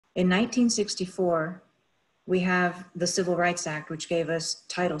In 1964, we have the Civil Rights Act, which gave us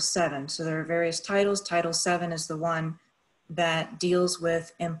Title VII. So there are various titles. Title VII is the one that deals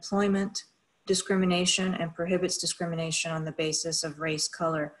with employment discrimination and prohibits discrimination on the basis of race,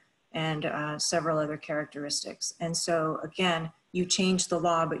 color, and several other characteristics. And so again, you change the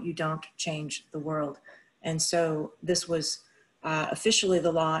law, but you don't change the world. And so this was officially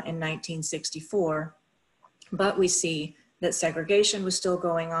the law in 1964, but we see that segregation was still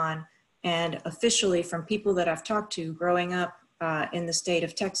going on. And officially, from people that I've talked to growing up in the state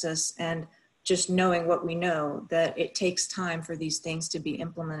of Texas and just knowing what we know, that it takes time for these things to be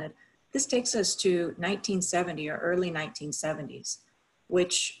implemented. This takes us to 1970 or early 1970s,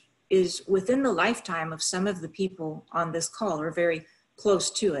 which is within the lifetime of some of the people on this call, or very close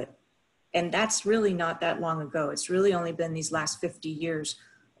to it. And that's really not that long ago. It's really only been these last 50 years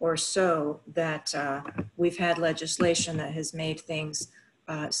or so that we've had legislation that has made things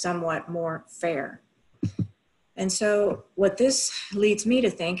somewhat more fair. And so what this leads me to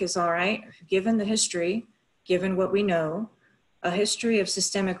think is, all right, given the history, given what we know, a history of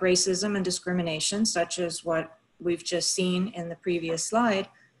systemic racism and discrimination, such as what we've just seen in the previous slide,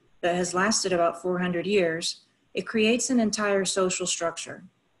 that has lasted about 400 years, it creates an entire social structure.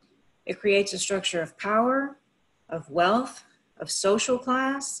 It creates a structure of power, of wealth, of social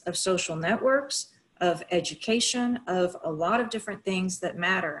class, of social networks, of education, of a lot of different things that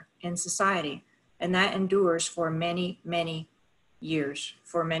matter in society. And that endures for many, many years,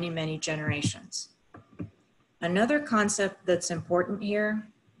 for many, many generations. Another concept that's important here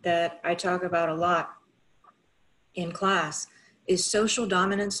that I talk about a lot in class is social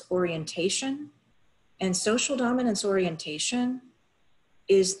dominance orientation. And social dominance orientation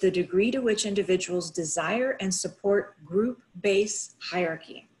is the degree to which individuals desire and support group-based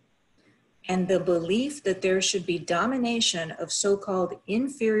hierarchy, and the belief that there should be domination of so-called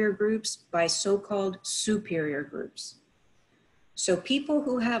inferior groups by so-called superior groups. So people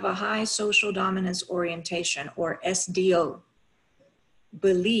who have a high social dominance orientation, or SDO,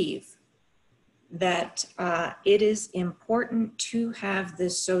 believe that it is important to have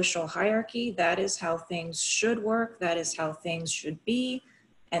this social hierarchy. That is how things should work. That is how things should be.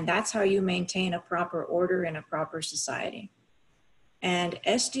 And that's how you maintain a proper order in a proper society. And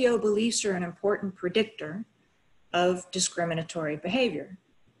SDO beliefs are an important predictor of discriminatory behavior.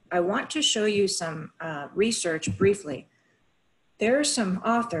 I want to show you some research briefly. There are some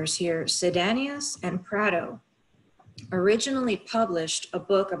authors here, Sidanius and Prado, originally published a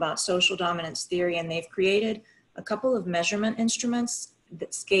book about social dominance theory, and they've created a couple of measurement instruments,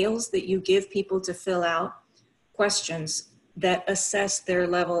 scales that you give people to fill out questions that assess their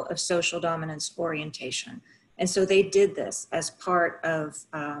level of social dominance orientation. And so they did this as part of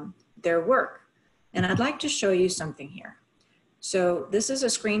their work. And I'd like to show you something here. So this is a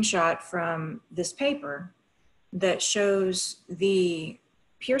screenshot from this paper that shows the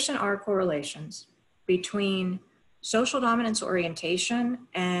Pearson R correlations between social dominance orientation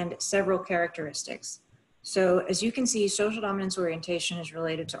and several characteristics. So as you can see, social dominance orientation is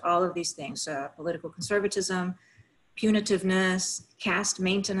related to all of these things: political conservatism, punitiveness, caste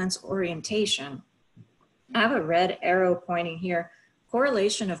maintenance orientation. I have a red arrow pointing here,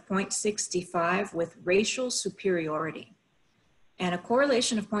 correlation of 0.65 with racial superiority. And a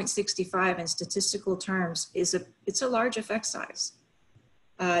correlation of 0.65 in statistical terms it's a large effect size.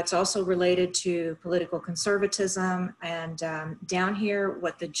 It's also related to political conservatism, and down here,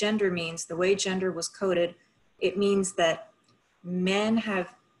 what the gender means, the way gender was coded, it means that men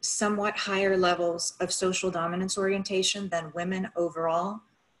have somewhat higher levels of social dominance orientation than women overall,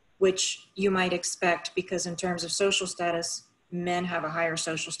 which you might expect because in terms of social status, men have a higher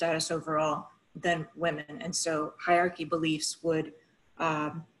social status overall than women. And so hierarchy beliefs would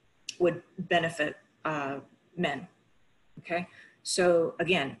benefit men, okay? So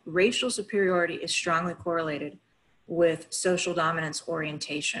again, racial superiority is strongly correlated with social dominance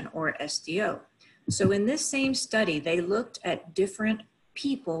orientation, or SDO. So in this same study, they looked at different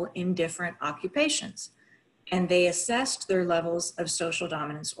people in different occupations, and they assessed their levels of social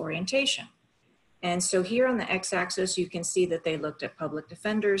dominance orientation. And so here on the x-axis, you can see that they looked at public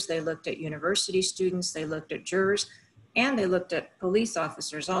defenders, they looked at university students, they looked at jurors, and they looked at police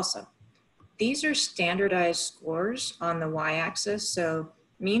officers also. These are standardized scores on the y-axis, so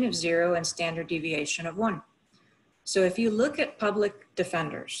mean of 0 and standard deviation of 1. So if you look at public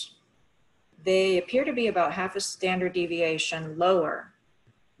defenders, they appear to be about half a standard deviation lower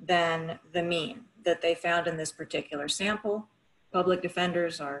than the mean that they found in this particular sample. Public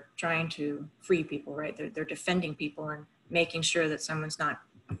defenders are trying to free people, right? They're defending people and making sure that someone's not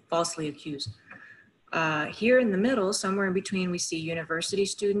falsely accused. Here in the middle, somewhere in between, we see university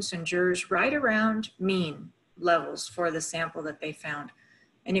students and jurors right around mean levels for the sample that they found.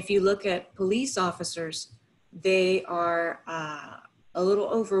 And if you look at police officers, they are a little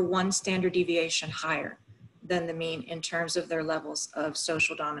over 1 standard deviation higher than the mean in terms of their levels of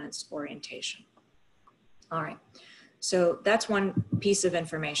social dominance orientation. All right, so that's one piece of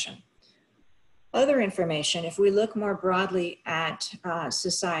information. Other information, if we look more broadly at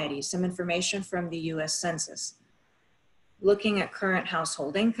society, some information from the US Census. Looking at current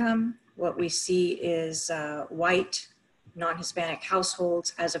household income, what we see is white, non-Hispanic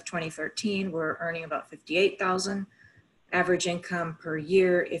households as of 2013 were earning about $58,000. Average income per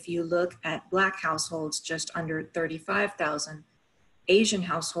year, if you look at Black households, just under $35,000. Asian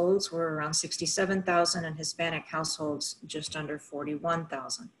households were around $67,000 and Hispanic households just under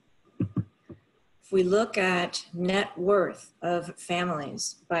 $41,000. If we look at net worth of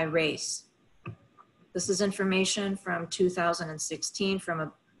families by race, this is information from 2016 from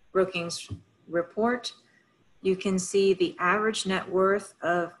a Brookings report. You can see the average net worth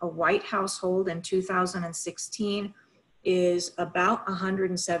of a white household in 2016 is about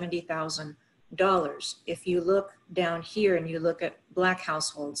 $170,000. If you look down here and you look at Black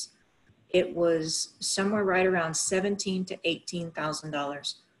households, it was somewhere right around $17,000 to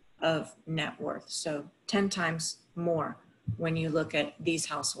 $18,000 of net worth. So 10 times more when you look at these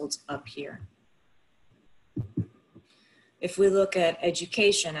households up here. If we look at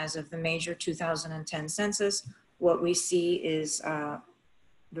education as of the major 2010 census, what we see is the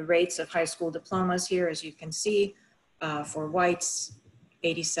rates of high school diplomas here, as you can see, for whites,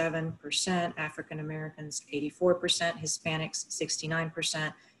 87%, African Americans, 84%, Hispanics,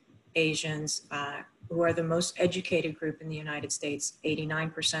 69%, Asians, who are the most educated group in the United States,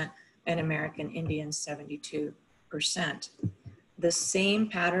 89%, and American Indians, 72%. The same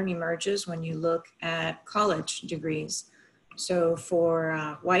pattern emerges when you look at college degrees. So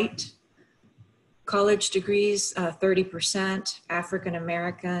for white college degrees, 30%, African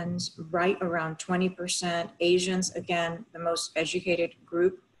Americans, right around 20%, Asians, again, the most educated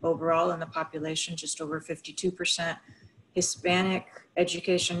group overall in the population, just over 52%, Hispanic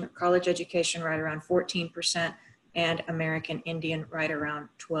education, college education, right around 14%, and American Indian, right around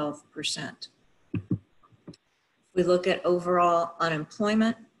 12%. We look at overall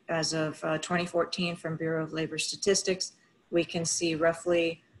unemployment as of 2014 from Bureau of Labor Statistics. We can see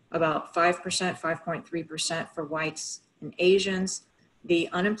roughly about 5%, 5.3% for whites and Asians. The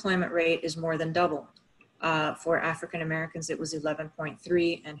unemployment rate is more than double. For African Americans, it was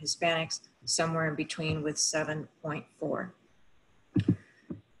 11.3, and Hispanics somewhere in between with 7.4.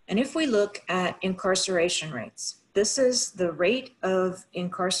 And if we look at incarceration rates, this is the rate of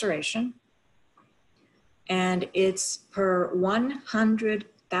incarceration, and it's per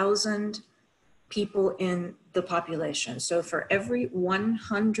 100,000 people in the population. So for every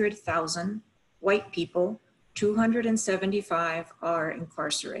 100,000 white people, 275 are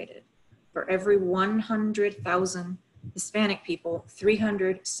incarcerated. For every 100,000 Hispanic people,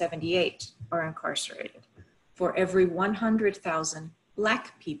 378 are incarcerated. For every 100,000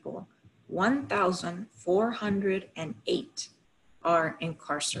 Black people, 1,408 are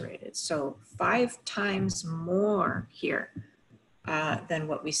incarcerated. So 5 times more here than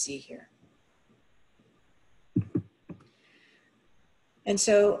what we see here. And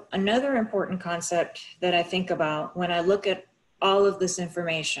so another important concept that I think about when I look at all of this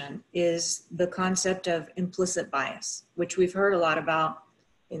information is the concept of implicit bias, which we've heard a lot about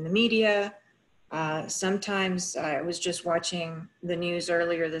in the media. Sometimes I was just watching the news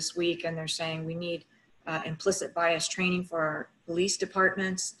earlier this week, and they're saying we need implicit bias training for our police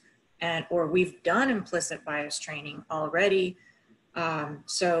departments, or we've done implicit bias training already.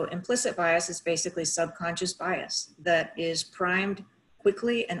 So implicit bias is basically subconscious bias that is primed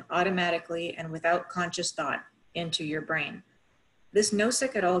quickly and automatically and without conscious thought into your brain. This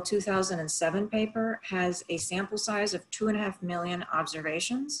NOSIC et al. 2007 paper has a sample size of 2.5 million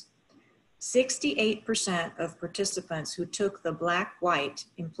observations. 68% of participants who took the black-white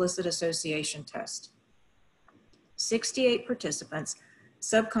implicit association test, 68 participants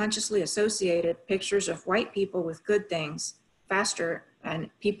subconsciously associated pictures of white people with good things faster and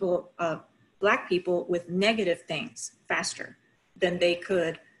black people with negative things faster than they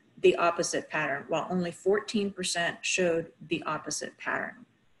could the opposite pattern, while only 14% showed the opposite pattern.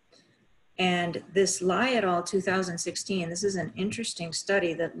 And this Lai et al. 2016, this is an interesting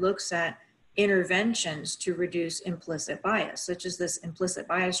study that looks at interventions to reduce implicit bias, such as this implicit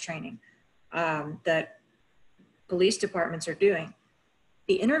bias training that police departments are doing.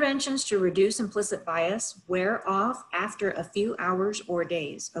 The interventions to reduce implicit bias wear off after a few hours or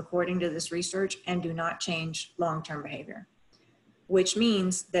days, according to this research, and do not change long-term behavior, which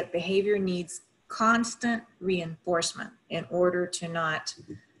means that behavior needs constant reinforcement in order to not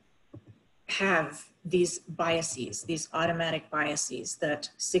have these biases, these automatic biases that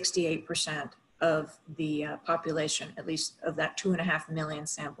 68% of the population, at least of that 2.5 million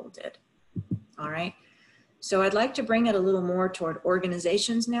sample, did. All right. So I'd like to bring it a little more toward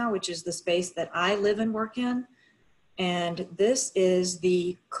organizations now, which is the space that I live and work in. And this is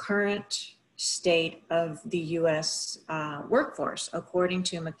the current state of the US workforce, according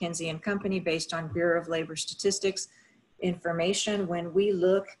to McKinsey & Company, based on Bureau of Labor Statistics information. When we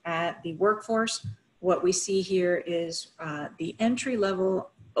look at the workforce, what we see here is the entry-level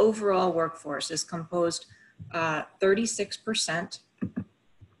overall workforce is composed 36%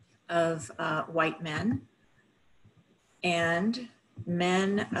 of white men, and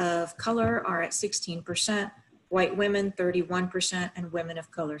men of color are at 16%, white women 31%, and women of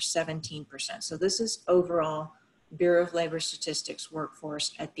color 17%. So this is overall Bureau of Labor Statistics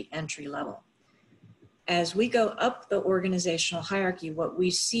workforce at the entry level. As we go up the organizational hierarchy, what we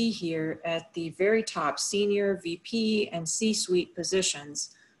see here at the very top, senior, VP, and C-suite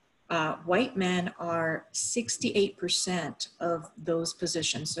positions, white men are 68% of those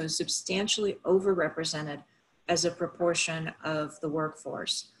positions, so substantially overrepresented as a proportion of the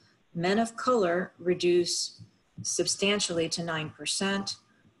workforce. Men of color reduce substantially to 9%,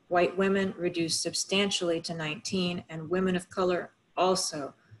 white women reduce substantially to 19%, and women of color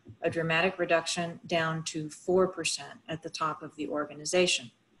also a dramatic reduction down to 4% at the top of the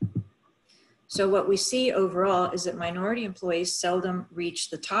organization. So what we see overall is that minority employees seldom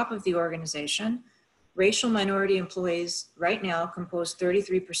reach the top of the organization. Racial minority employees right now compose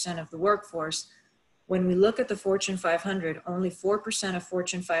 33% of the workforce. When we look at the Fortune 500, only 4% of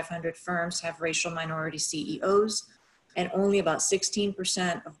Fortune 500 firms have racial minority CEOs, and only about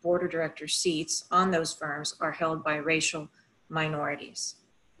 16% of board of directors seats on those firms are held by racial minorities.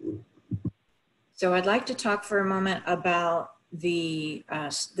 So I'd like to talk for a moment about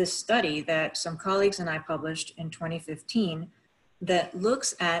this study that some colleagues and I published in 2015 that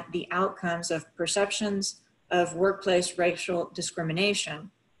looks at the outcomes of perceptions of workplace racial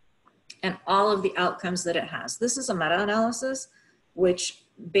discrimination and all of the outcomes that it has. This is a meta-analysis, which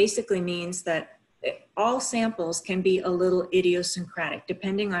basically means that all samples can be a little idiosyncratic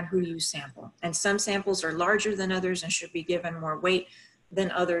depending on who you sample. And some samples are larger than others and should be given more weight than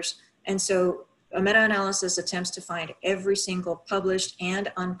others. And so a meta-analysis attempts to find every single published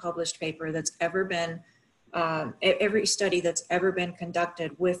and unpublished paper that's ever been, every study that's ever been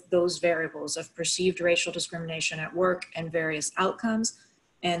conducted with those variables of perceived racial discrimination at work and various outcomes.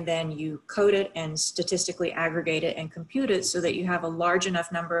 And then you code it and statistically aggregate it and compute it so that you have a large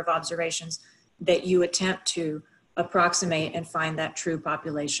enough number of observations that you attempt to approximate and find that true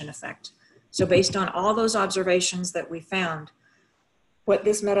population effect. So based on all those observations that we found, what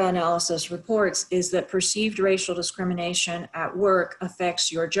this meta-analysis reports is that perceived racial discrimination at work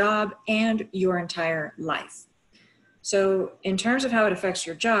affects your job and your entire life. So in terms of how it affects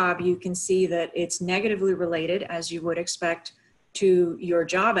your job, you can see that it's negatively related, as you would expect, to your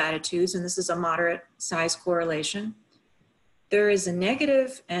job attitudes, and this is a moderate size correlation. There is a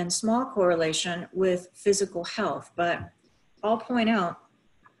negative and small correlation with physical health, but I'll point out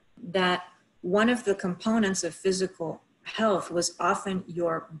that one of the components of physical health was often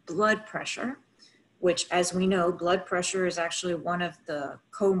your blood pressure, which, as we know, blood pressure is actually one of the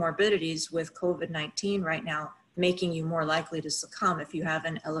comorbidities with COVID-19 right now, making you more likely to succumb if you have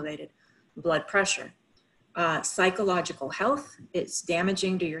an elevated blood pressure. Psychological health, it's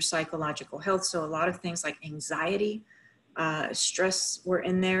damaging to your psychological health. So a lot of things like anxiety, stress were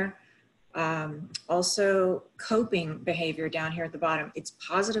in there. Also coping behavior down here at the bottom. It's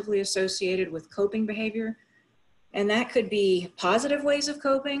positively associated with coping behavior. And that could be positive ways of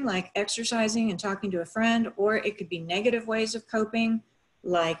coping, like exercising and talking to a friend, or it could be negative ways of coping,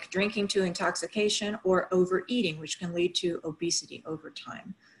 like drinking to intoxication or overeating, which can lead to obesity over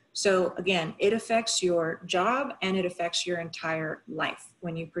time. So again, it affects your job and it affects your entire life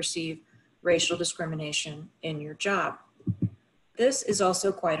when you perceive racial discrimination in your job. This is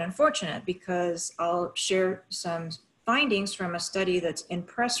also quite unfortunate because I'll share some findings from a study that's in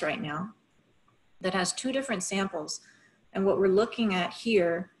press right now that has two different samples. And what we're looking at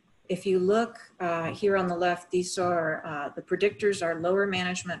here, if you look here on the left, these are, the predictors are lower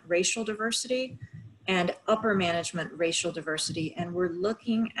management racial diversity and upper management racial diversity. And we're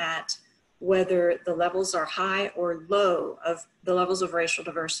looking at whether the levels are high or low of the levels of racial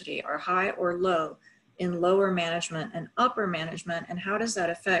diversity are high or low in lower management and upper management, and how does that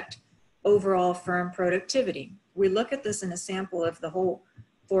affect overall firm productivity? We look at this in a sample of the whole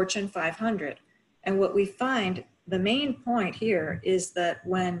Fortune 500, and what we find, the main point here is that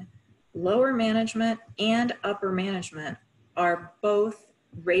when lower management and upper management are both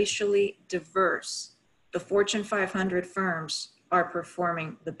racially diverse, the Fortune 500 firms are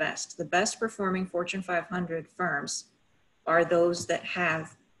performing the best. The best performing Fortune 500 firms are those that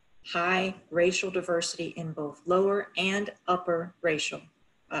have high racial diversity in both lower and upper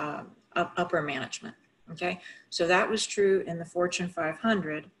upper management. Okay, so that was true in the Fortune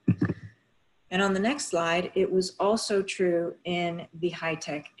 500. And on the next slide, it was also true in the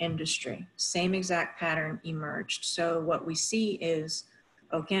high-tech industry. Same exact pattern emerged. So what we see is,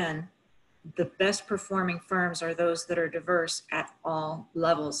 again, the best performing firms are those that are diverse at all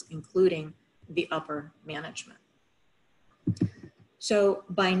levels, including the upper management. So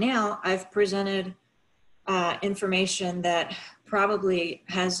by now, I've presented information that probably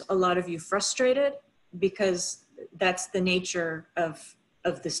has a lot of you frustrated, because that's the nature of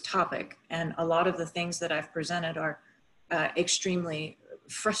this topic. And a lot of the things that I've presented are extremely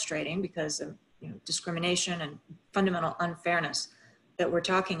frustrating because of discrimination and fundamental unfairness that we're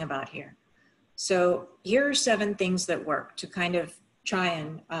talking about here. So here are 7 things that work to kind of try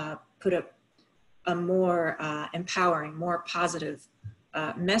and put a more empowering, more positive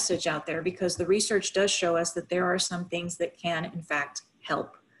message out there, because the research does show us that there are some things that can in fact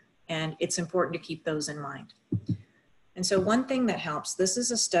help, and it's important to keep those in mind. And so one thing that helps, this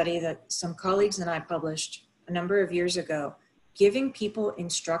is a study that some colleagues and I published a number of years ago, giving people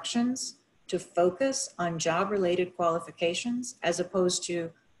instructions to focus on job-related qualifications as opposed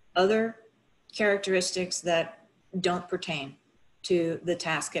to other characteristics that don't pertain to the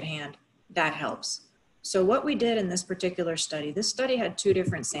task at hand. That helps. So what we did in this particular study, this study had 2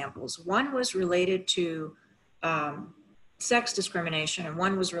 different samples. One was related to sex discrimination, and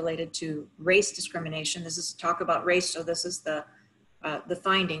one was related to race discrimination. This is talk about race, so this is the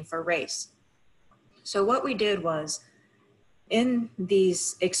finding for race. So what we did was, in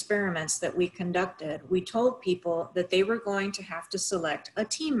these experiments that we conducted, we told people that they were going to have to select a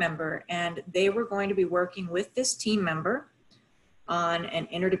team member, and they were going to be working with this team member on an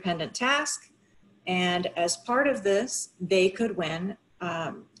interdependent task. And as part of this, they could win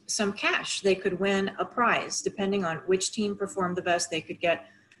some cash. They could win a prize. Depending on which team performed the best, they could get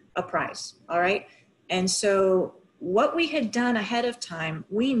a prize, all right? And so what we had done ahead of time,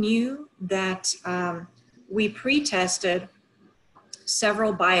 we knew that we pre-tested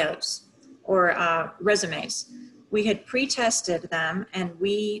several bios or resumes. We had pre-tested them, and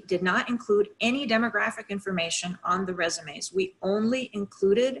we did not include any demographic information on the resumes. We only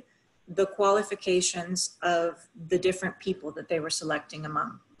included the qualifications of the different people that they were selecting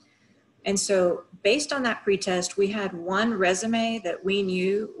among. And so based on that pretest, we had one resume that we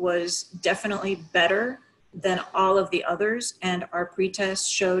knew was definitely better than all of the others. And our pretest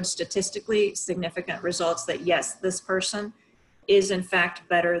showed statistically significant results that yes, this person is in fact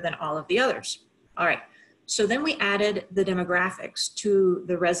better than all of the others. All right. So then we added the demographics to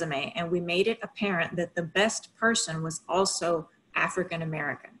the resume, and we made it apparent that the best person was also African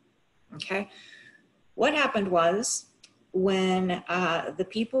American. Okay. What happened was, when the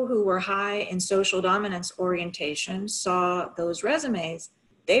people who were high in social dominance orientation saw those resumes,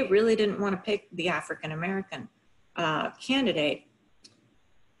 they really didn't want to pick the African American candidate,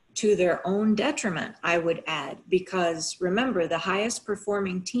 to their own detriment, I would add, because remember, the highest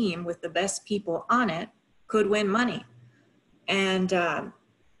performing team with the best people on it could win money. And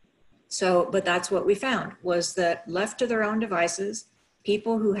but that's what we found, was that left to their own devices,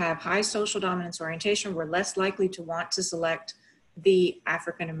 people who have high social dominance orientation were less likely to want to select the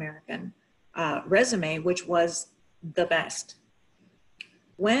African American resume, which was the best.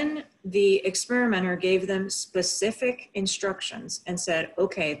 When the experimenter gave them specific instructions and said,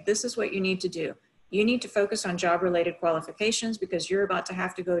 okay, this is what you need to do. You need to focus on job-related qualifications because you're about to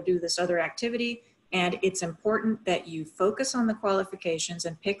have to go do this other activity, and it's important that you focus on the qualifications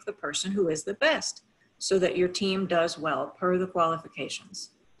and pick the person who is the best, so that your team does well per the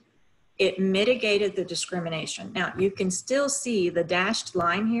qualifications. It mitigated the discrimination. Now, you can still see the dashed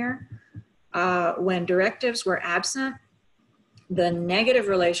line here. When directives were absent, the negative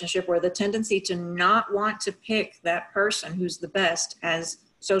relationship, or the tendency to not want to pick that person who's the best as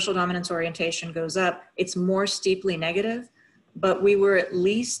social dominance orientation goes up, it's more steeply negative. But we were at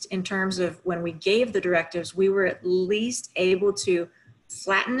least, in terms of when we gave the directives, we were at least able to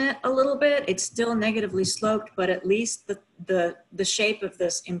flatten it a little bit. It's still negatively sloped, but at least the shape of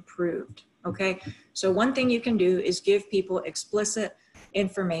this improved, okay? So one thing you can do is give people explicit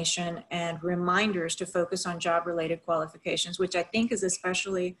information and reminders to focus on job-related qualifications, which I think is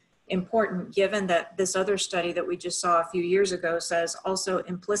especially important given that this other study that we just saw a few years ago says also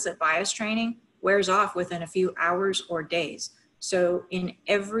implicit bias training wears off within a few hours or days. So in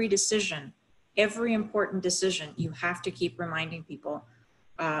every decision, every important decision, you have to keep reminding people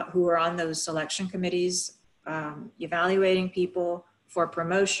who are on those selection committees, evaluating people for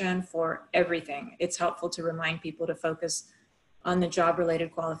promotion, for everything. It's helpful to remind people to focus on the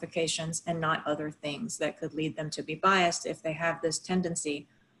job-related qualifications and not other things that could lead them to be biased if they have this tendency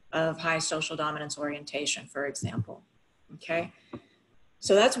of high social dominance orientation, for example, okay?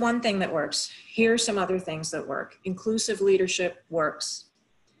 So that's one thing that works. Here's some other things that work. Inclusive leadership works,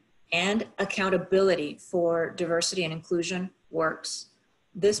 and accountability for diversity and inclusion works.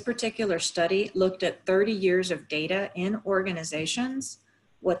 This particular study looked at 30 years of data in organizations.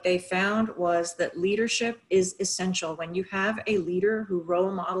 What they found was that leadership is essential. When you have a leader who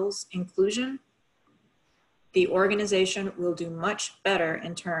role models inclusion, the organization will do much better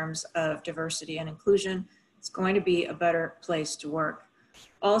in terms of diversity and inclusion. It's going to be a better place to work.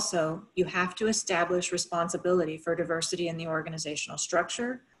 Also, you have to establish responsibility for diversity in the organizational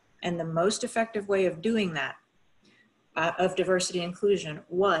structure. And the most effective way of doing that, of diversity inclusion,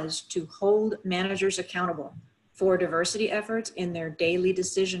 was to hold managers accountable for diversity efforts in their daily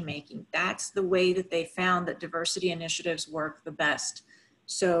decision making. That's the way that they found that diversity initiatives work the best.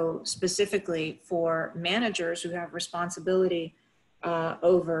 So specifically for managers who have responsibility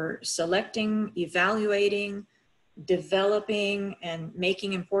over selecting, evaluating, developing, and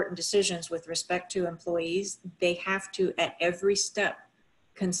making important decisions with respect to employees, they have to, at every step,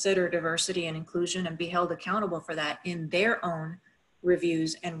 consider diversity and inclusion and be held accountable for that in their own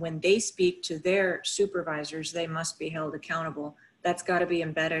reviews. And when they speak to their supervisors, they must be held accountable. That's got to be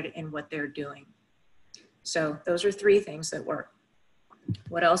embedded in what they're doing. So those are three things that work.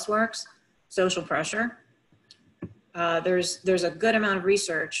 What else works? Social pressure. There's a good amount of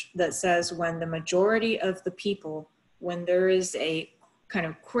research that says when the majority of the people, when there is a kind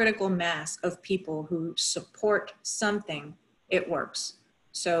of critical mass of people who support something, it works.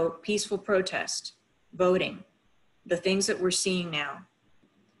 So peaceful protest, voting, the things that we're seeing now,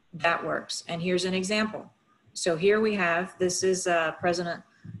 that works. And here's an example. So here we have, this is President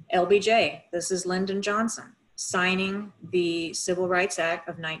LBJ, this is Lyndon Johnson, signing the Civil Rights Act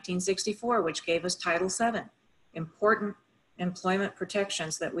of 1964, which gave us Title VII, important employment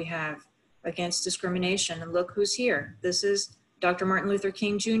protections that we have against discrimination. And look who's here. This is Dr. Martin Luther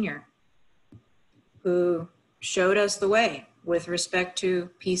King Jr., who showed us the way with respect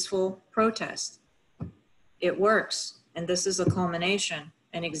to peaceful protest. It works. And this is a culmination,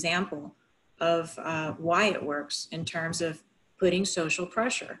 an example of why it works in terms of putting social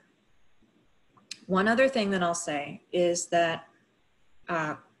pressure. One other thing that I'll say is that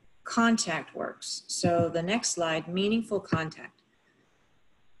contact works. So the next slide, meaningful contact.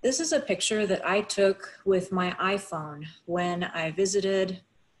 This is a picture that I took with my iPhone when I visited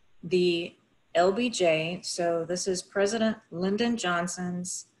the LBJ. So this is President Lyndon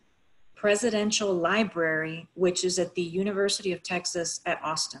Johnson's Presidential Library, which is at the University of Texas at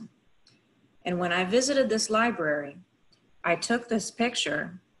Austin. And when I visited this library, I took this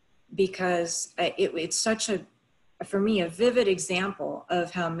picture because it's such a, for me, a vivid example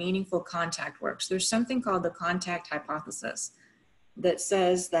of how meaningful contact works. There's something called the contact hypothesis that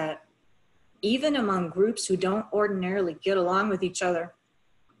says that even among groups who don't ordinarily get along with each other,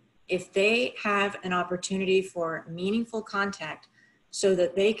 if they have an opportunity for meaningful contact so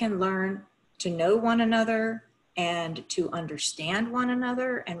that they can learn to know one another and to understand one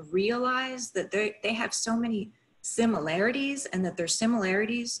another and realize that they have so many similarities and that their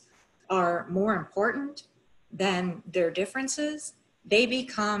similarities are more important than their differences, they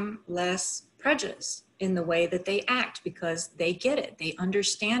become less prejudiced in the way that they act because they get it, they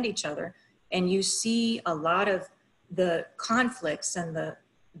understand each other. And you see a lot of the conflicts and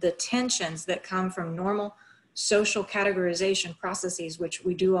the tensions that come from normal social categorization processes, which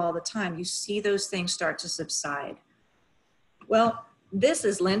we do all the time. You see those things start to subside. Well, this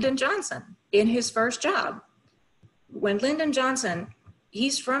is Lyndon Johnson in his first job. When Lyndon Johnson,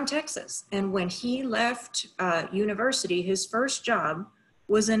 he's from Texas, and when he left university, his first job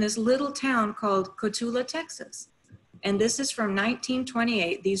was in his little town called Cotulla, Texas. And this is from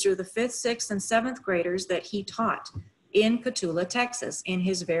 1928. These are the 5th, 6th, and 7th graders that he taught in Cotulla, Texas, in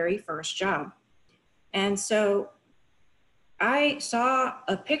his very first job. And so I saw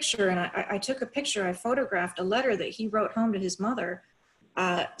a picture, and I took a picture, I photographed a letter that he wrote home to his mother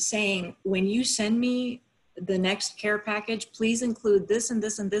saying, when you send me the next care package, please include this and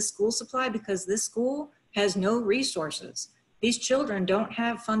this and this school supply because this school has no resources. These children don't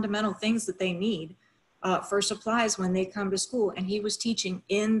have fundamental things that they need for supplies when they come to school. And he was teaching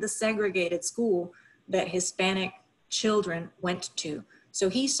in the segregated school that Hispanic children went to. So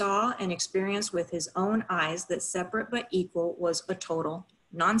he saw and experienced with his own eyes that separate but equal was a total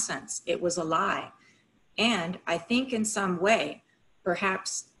nonsense. It was a lie. And I think in some way,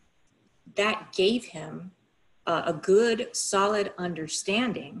 perhaps that gave him a good, solid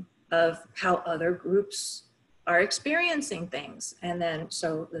understanding of how other groups are experiencing things. And then,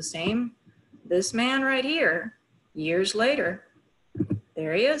 so this man right here, years later,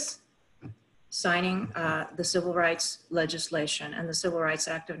 there he is, signing the civil rights legislation and the Civil Rights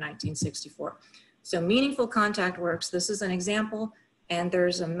Act of 1964. So meaningful contact works. This is an example, and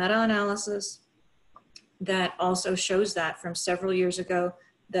there's a meta-analysis that also shows that from several years ago,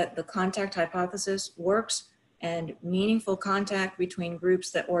 that the contact hypothesis works, and meaningful contact between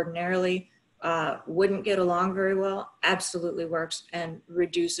groups that ordinarily wouldn't get along very well absolutely works and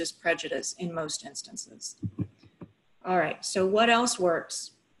reduces prejudice in most instances. All right, so what else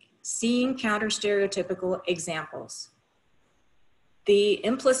works? Seeing counter-stereotypical examples. The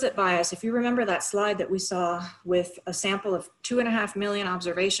implicit bias, if you remember that slide that we saw with a sample of 2.5 million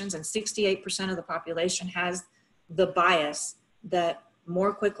observations and 68% of the population has the bias that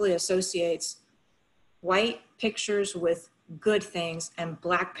more quickly associates white pictures with good things and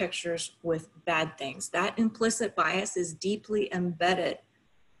Black pictures with bad things. That implicit bias is deeply embedded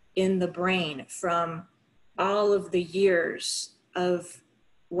in the brain from all of the years of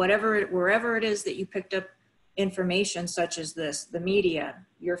wherever it is that you picked up information such as this, the media,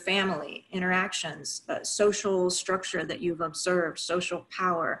 your family, interactions, social structure that you've observed, social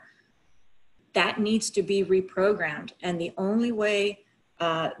power. That needs to be reprogrammed. And the only way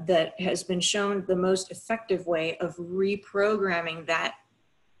that has been shown the most effective way of reprogramming that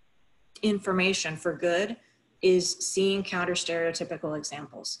information for good is seeing counter-stereotypical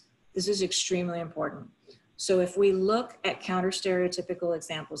examples. This is extremely important. So if we look at counter-stereotypical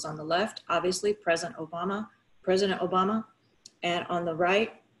examples on the left, obviously President Obama, and on the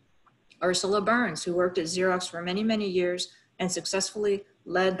right, Ursula Burns, who worked at Xerox for many, many years and successfully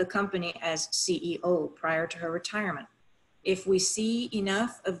led the company as CEO prior to her retirement. If we see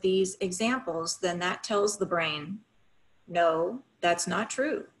enough of these examples, then that tells the brain, no, that's not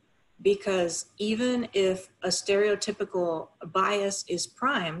true. Because even if a stereotypical bias is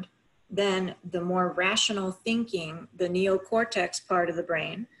primed, then the more rational thinking, the neocortex part of the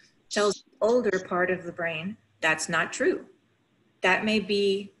brain, tells the older part of the brain, that's not true. That may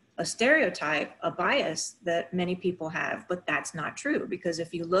be a stereotype, a bias that many people have, but that's not true. Because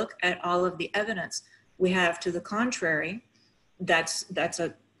if you look at all of the evidence we have to the contrary, that's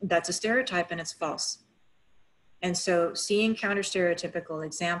a stereotype and it's false. And so seeing counter-stereotypical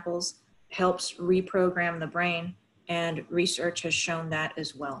examples helps reprogram the brain, and research has shown that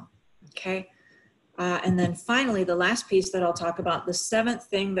as well. Okay. And then finally, the last piece that I'll talk about, the seventh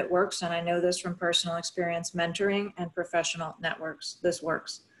thing that works, and I know this from personal experience, mentoring and professional networks. This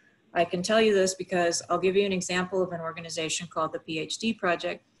works. I can tell you this because I'll give you an example of an organization called the PhD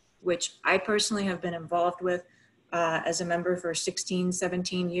Project, which I personally have been involved with as a member for 16,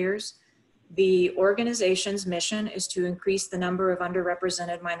 17 years. The organization's mission is to increase the number of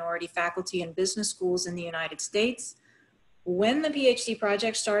underrepresented minority faculty in business schools in the United States. When the PhD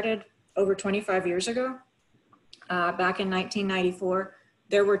Project started over 25 years ago, back in 1994,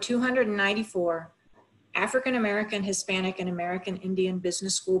 there were 294 African-American, Hispanic, and American Indian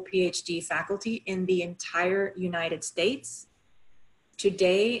business school PhD faculty in the entire United States.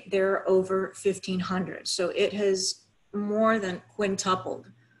 Today, there are over 1,500. So it has more than quintupled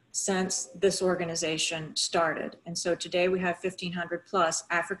since this organization started. And so today we have 1,500 plus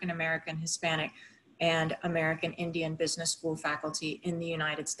African-American, Hispanic, and American Indian business school faculty in the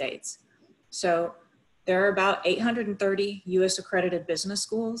United States. So there are about 830 US accredited business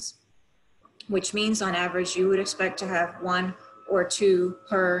schools, which means on average you would expect to have 1 or 2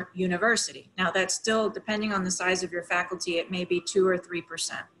 per university. Now that's still, depending on the size of your faculty, it may be 2 or 3%,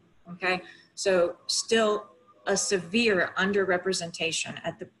 okay? So still a severe underrepresentation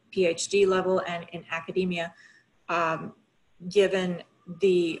at the PhD level and in academia, given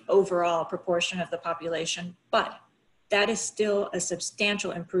the overall proportion of the population, but that is still a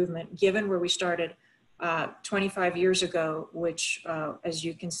substantial improvement given where we started 25 years ago, which as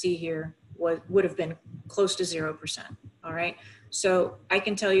you can see here, would have been close to 0%, all right? So I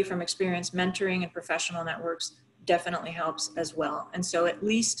can tell you from experience, mentoring and professional networks definitely helps as well. And so at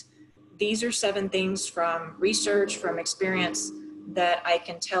least these are 7 things from research, from experience that I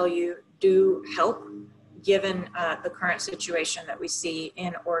can tell you do help given the current situation that we see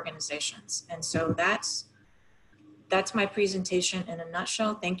in organizations. And so that's that's my presentation in a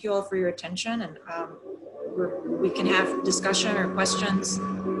nutshell. Thank you all for your attention, and we can have discussion or questions,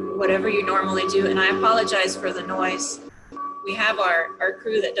 whatever you normally do. And I apologize for the noise. We have our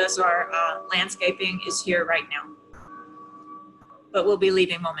crew that does our landscaping is here right now, but we'll be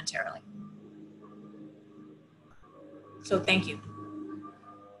leaving momentarily. So thank you.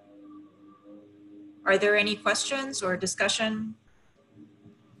 Are there any questions or discussion?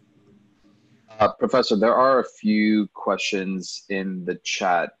 Professor, there are a few questions in the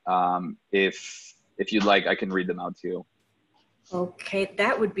chat. If you'd like, I can read them out to you. Okay,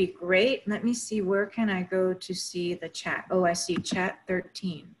 that would be great. Let me see, where can I go to see the chat? Oh, I see chat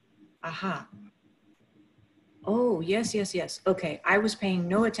 13. Aha. Oh, yes, yes, yes. Okay, I was paying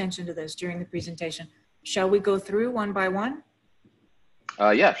no attention to this during the presentation. Shall we go through one by one?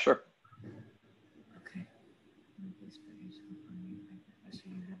 Yeah, sure. Okay.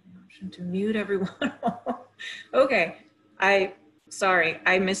 To mute everyone. Okay, sorry,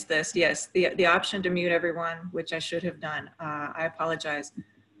 I missed this. Yes, the option to mute everyone, which I should have done. I apologize.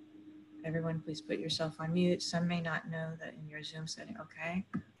 Everyone, please put yourself on mute. Some may not know that in your Zoom setting. Okay,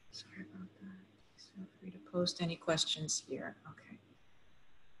 sorry about that. Feel free to post any questions here. Okay.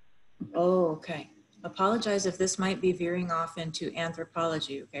 Oh, okay. Apologize if this might be veering off into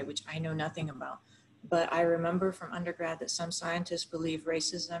anthropology, okay, which I know nothing about. But I remember from undergrad that some scientists believe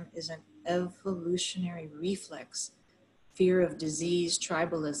racism is an evolutionary reflex, fear of disease,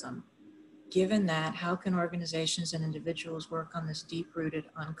 tribalism. Given that, how can organizations and individuals work on this deep-rooted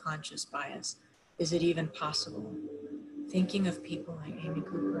unconscious bias? Is it even possible? Thinking of people like Amy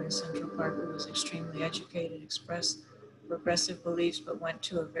Cooper in Central Park, who was extremely educated, expressed progressive beliefs, but went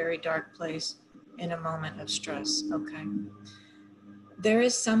to a very dark place in a moment of stress. Okay. There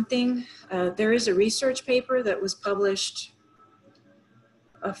is something, there is a research paper that was published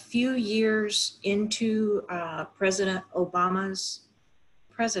a few years into President Obama's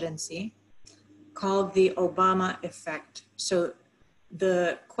presidency called the Obama effect. So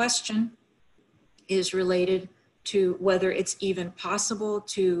the question is related to whether it's even possible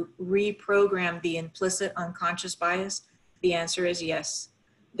to reprogram the implicit unconscious bias. The answer is yes.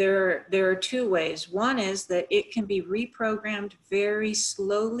 There are two ways. One is that it can be reprogrammed very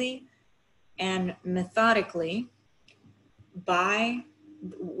slowly and methodically by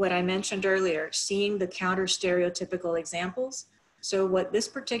what I mentioned earlier, seeing the counter stereotypical examples. So what this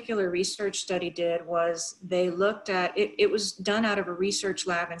particular research study did was they looked at, it was done out of a research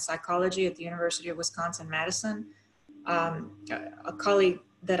lab in psychology at the University of Wisconsin-Madison. A colleague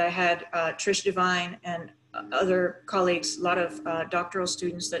that I had, Trish Devine, and other colleagues, a lot of doctoral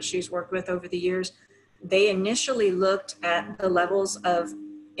students that she's worked with over the years, they initially looked at the levels of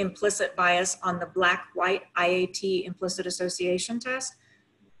implicit bias on the black-white IAT implicit association test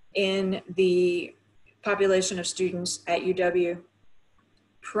in the population of students at UW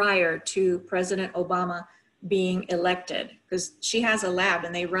prior to President Obama being elected, because she has a lab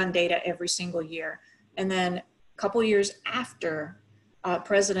and they run data every single year. And then a couple years after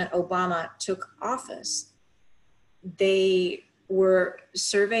President Obama took office, they were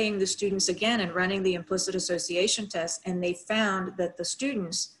surveying the students again and running the implicit association test, and they found that the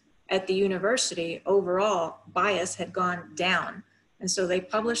students at the university overall bias had gone down. And so they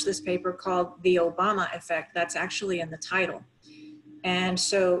published this paper called The Obama Effect. That's actually in the title. And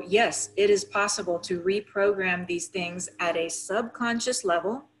so, yes, it is possible to reprogram these things at a subconscious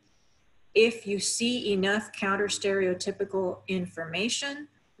level if you see enough counter stereotypical information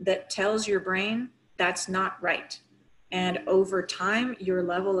that tells your brain that's not right. And over time, your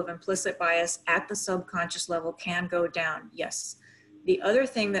level of implicit bias at the subconscious level can go down, yes. The other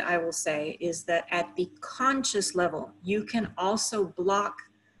thing that I will say is that at the conscious level, you can also block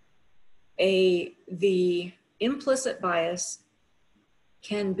the implicit bias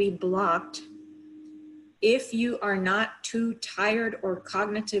can be blocked if you are not too tired or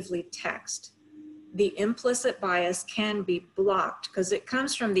cognitively taxed. The implicit bias can be blocked because it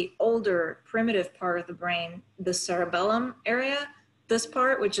comes from the older primitive part of the brain, the cerebellum area. This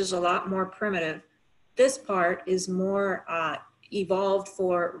part, which is a lot more primitive, this part is more evolved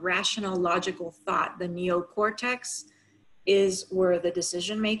for rational logical thought. The neocortex is where the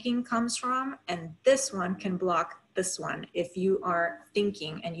decision-making comes from, and this one can block this one if you are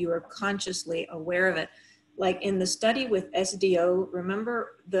thinking and you are consciously aware of it. Like in the study with SDO,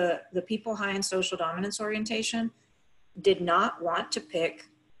 remember the people high in social dominance orientation did not want to pick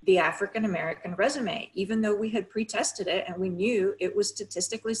the African-American resume, even though we had pre-tested it and we knew it was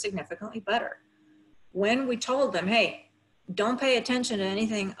statistically significantly better. When we told them, hey, don't pay attention to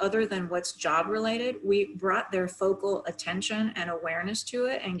anything other than what's job related, we brought their focal attention and awareness to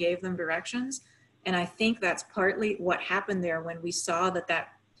it and gave them directions. And I think that's partly what happened there when we saw that that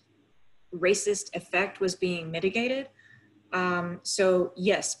racist effect was being mitigated. So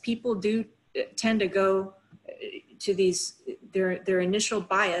yes, people do tend to go to these, their initial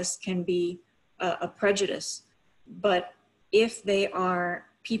bias can be a prejudice, but if they are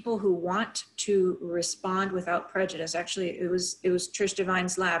people who want to respond without prejudice, actually it was Trish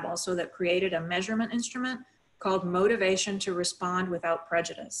Devine's lab also that created a measurement instrument called motivation to respond without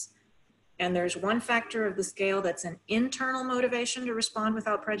prejudice. And there's one factor of the scale that's an internal motivation to respond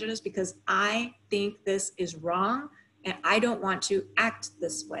without prejudice because I think this is wrong and I don't want to act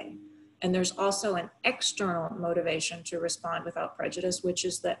this way. And there's also an external motivation to respond without prejudice, which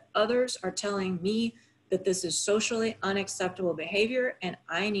is that others are telling me that this is socially unacceptable behavior and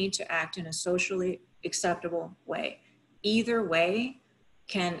I need to act in a socially acceptable way. Either way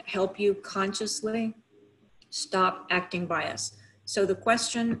can help you consciously stop acting bias. So the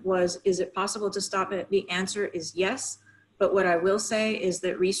question was, is it possible to stop it? The answer is yes. But what I will say is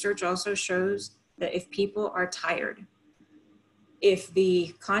that research also shows that if people are tired, if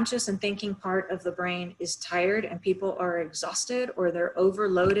the conscious and thinking part of the brain is tired and people are exhausted or they're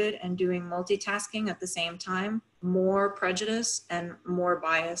overloaded and doing multitasking at the same time, more prejudice and more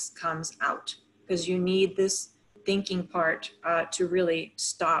bias comes out because you need this thinking part to really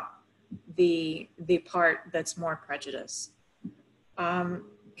stop the part that's more prejudice.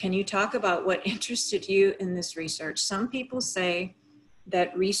 Can you talk about what interested you in this research? Some people say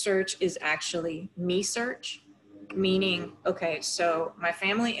that research is actually me-search, meaning, okay, so my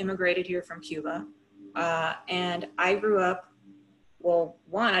family immigrated here from Cuba, and I grew up, well,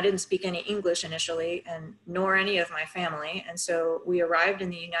 one, I didn't speak any English initially, and nor any of my family, and so we arrived in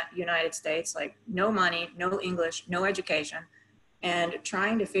the United States, like no money, no English, no education, and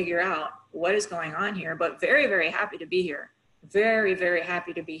trying to figure out what is going on here, but very, very happy to be here. Very, very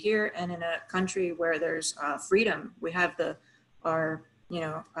happy to be here and in a country where there's freedom. We have our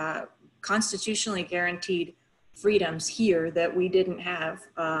constitutionally guaranteed freedoms here that we didn't have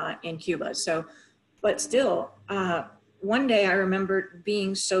in Cuba. So, but still, one day I remember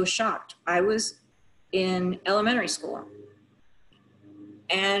being so shocked. I was in elementary school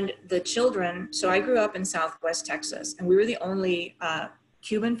and the children, so I grew up in Southwest Texas and we were the only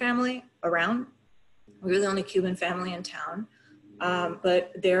Cuban family around. We were the only Cuban family in town,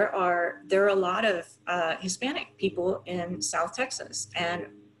 but there are a lot of Hispanic people in South Texas and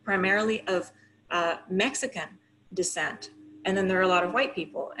primarily of Mexican descent. And then there are a lot of white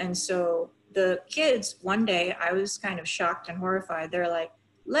people. And so the kids, one day I was kind of shocked and horrified. They're like,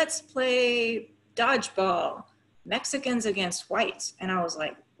 let's play dodgeball, Mexicans against whites. And I was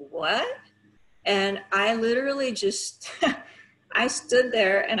like, what? And I literally just, I stood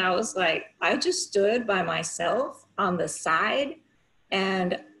there and I was like, I just stood by myself on the side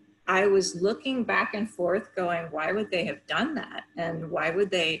and I was looking back and forth going, why would they have done that? And why would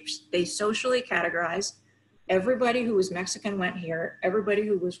they socially categorized everybody who was Mexican went here, everybody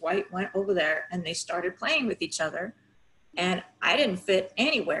who was white went over there, and they started playing with each other. And I didn't fit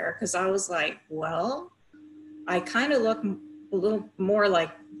anywhere because I was like, well, I kind of look a little more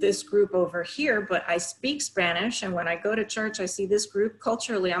like this group over here, but I speak Spanish. And when I go to church, I see this group.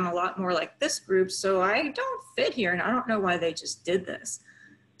 Culturally, I'm a lot more like this group. So I don't fit here. And I don't know why they just did this.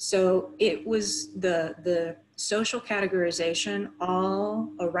 So it was the social categorization all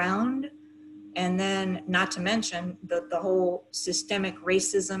around. And then not to mention the whole systemic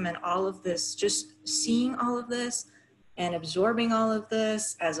racism and all of this, just seeing all of this and absorbing all of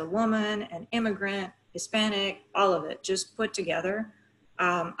this as a woman, an immigrant, Hispanic, all of it just put together.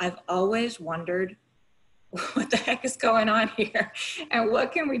 I've always wondered what the heck is going on here and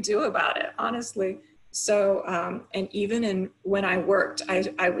what can we do about it, honestly. So, and even when I worked,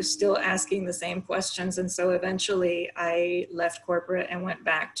 I was still asking the same questions. And so eventually I left corporate and went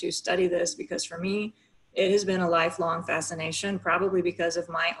back to study this because for me, it has been a lifelong fascination, probably because of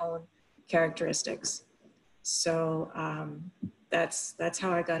my own characteristics. So that's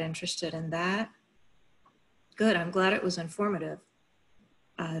how I got interested in that. Good, I'm glad it was informative.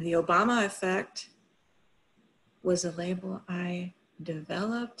 The Obama effect was a label I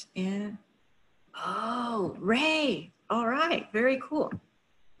developed in, oh, Ray, all right, very cool.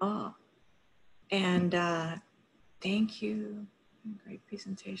 Oh, and thank you, great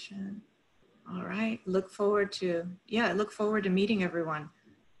presentation. All right, look forward to meeting everyone.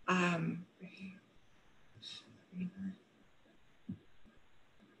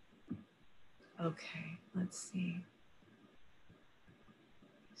 Okay, let's see.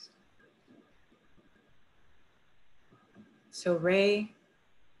 So Ray,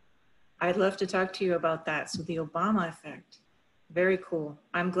 I'd love to talk to you about that. So the Obama effect, very cool.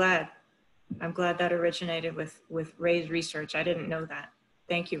 I'm glad I'm glad that originated with Ray's research. I didn't know that.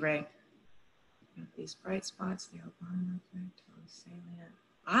 Thank you, Ray. These bright spots, the outline, okay, totally salient.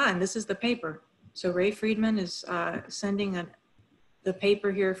 And this is the paper. So Ray Friedman is sending the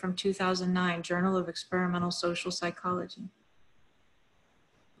paper here from 2009, Journal of Experimental Social Psychology.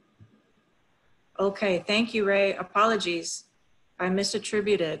 Okay, thank you, Ray. Apologies, I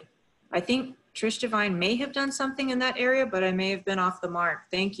misattributed. I think Trish Devine may have done something in that area, but I may have been off the mark.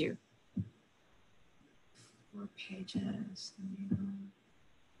 Thank you. 4 pages.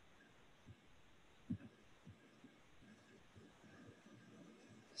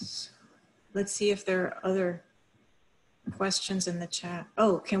 So, let's see if there are other questions in the chat.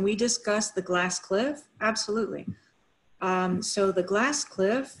 Oh, can we discuss the glass cliff? Absolutely. So the glass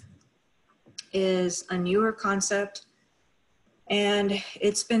cliff is a newer concept, and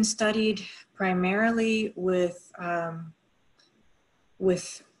it's been studied primarily with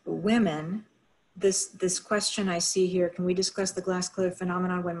women. This question I see here, can we discuss the glass cliff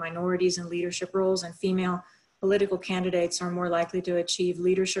phenomenon when minorities in leadership roles and female political candidates are more likely to achieve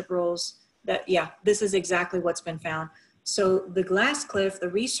leadership roles? Yeah, this is exactly what's been found. So the glass cliff, the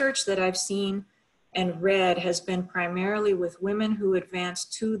research that I've seen and read has been primarily with women who advance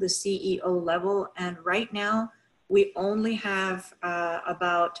to the CEO level. And right now, we only have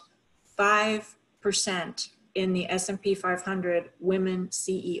about 5% in the S&P 500 women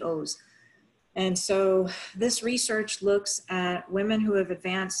CEOs. And so this research looks at women who have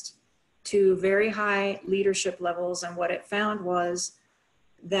advanced to very high leadership levels. And what it found was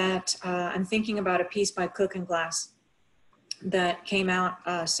that, I'm thinking about a piece by Cook and Glass that came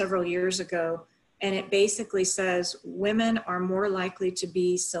out several years ago. And it basically says women are more likely to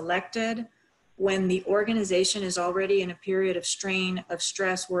be selected when the organization is already in a period of strain, of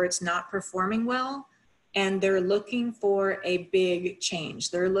stress, where it's not performing well, and they're looking for a big change.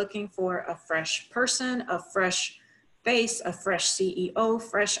 They're looking for a fresh person, a fresh face, a fresh CEO,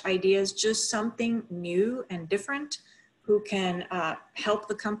 fresh ideas, just something new and different who can help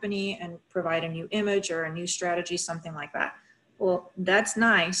the company and provide a new image or a new strategy, something like that. Well, that's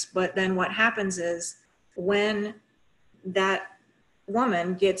nice, but then what happens is when that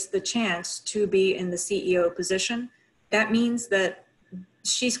woman gets the chance to be in the CEO position, that means that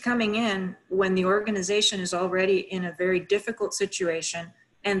she's coming in when the organization is already in a very difficult situation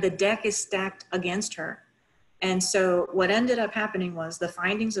and the deck is stacked against her. And so what ended up happening was the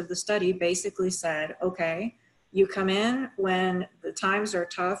findings of the study basically said, okay, you come in when the times are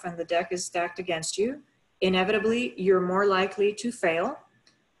tough and the deck is stacked against you. Inevitably, you're more likely to fail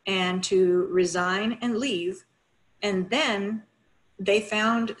and to resign and leave. And then they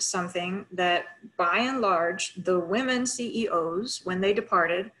found something that by and large, the women CEOs, when they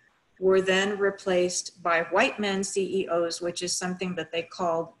departed, were then replaced by white men CEOs, which is something that they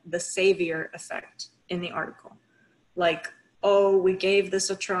called the savior effect in the article. Like, oh, we gave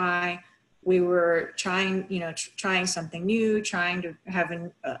this a try. We were trying, trying something new, trying to have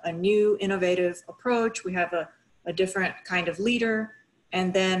a new innovative approach. We have a different kind of leader.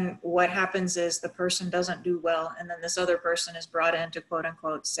 And then what happens is the person doesn't do well. And then this other person is brought in to quote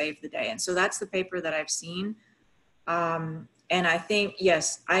unquote, save the day. And so that's the paper that I've seen. And I think,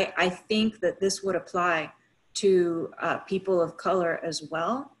 yes, I think that this would apply to people of color as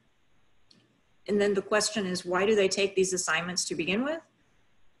well. And then the question is, why do they take these assignments to begin with?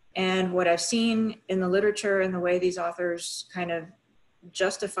 And what I've seen in the literature and the way these authors kind of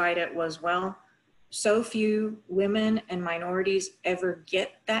justified it was, well, so few women and minorities ever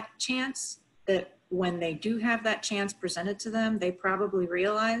get that chance that when they do have that chance presented to them, they probably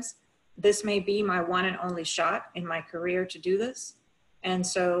realize this may be my one and only shot in my career to do this. And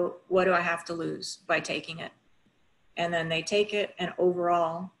so what do I have to lose by taking it? And then they take it, and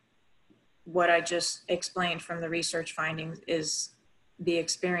overall, what I just explained from the research findings is the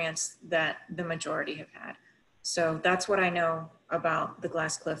experience that the majority have had. So that's what I know about the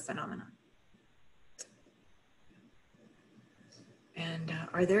glass cliff phenomenon. And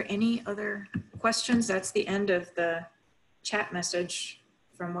are there any other questions? That's the end of the chat message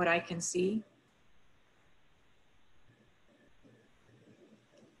from what I can see.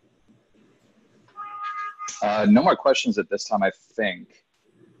 No more questions at this time, I think.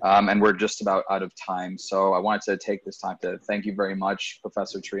 And we're just about out of time. So I wanted to take this time to thank you very much,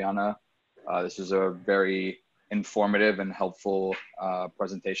 Professor Triana. This was a very informative and helpful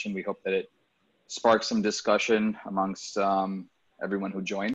presentation. We hope that it sparks some discussion amongst everyone who joined.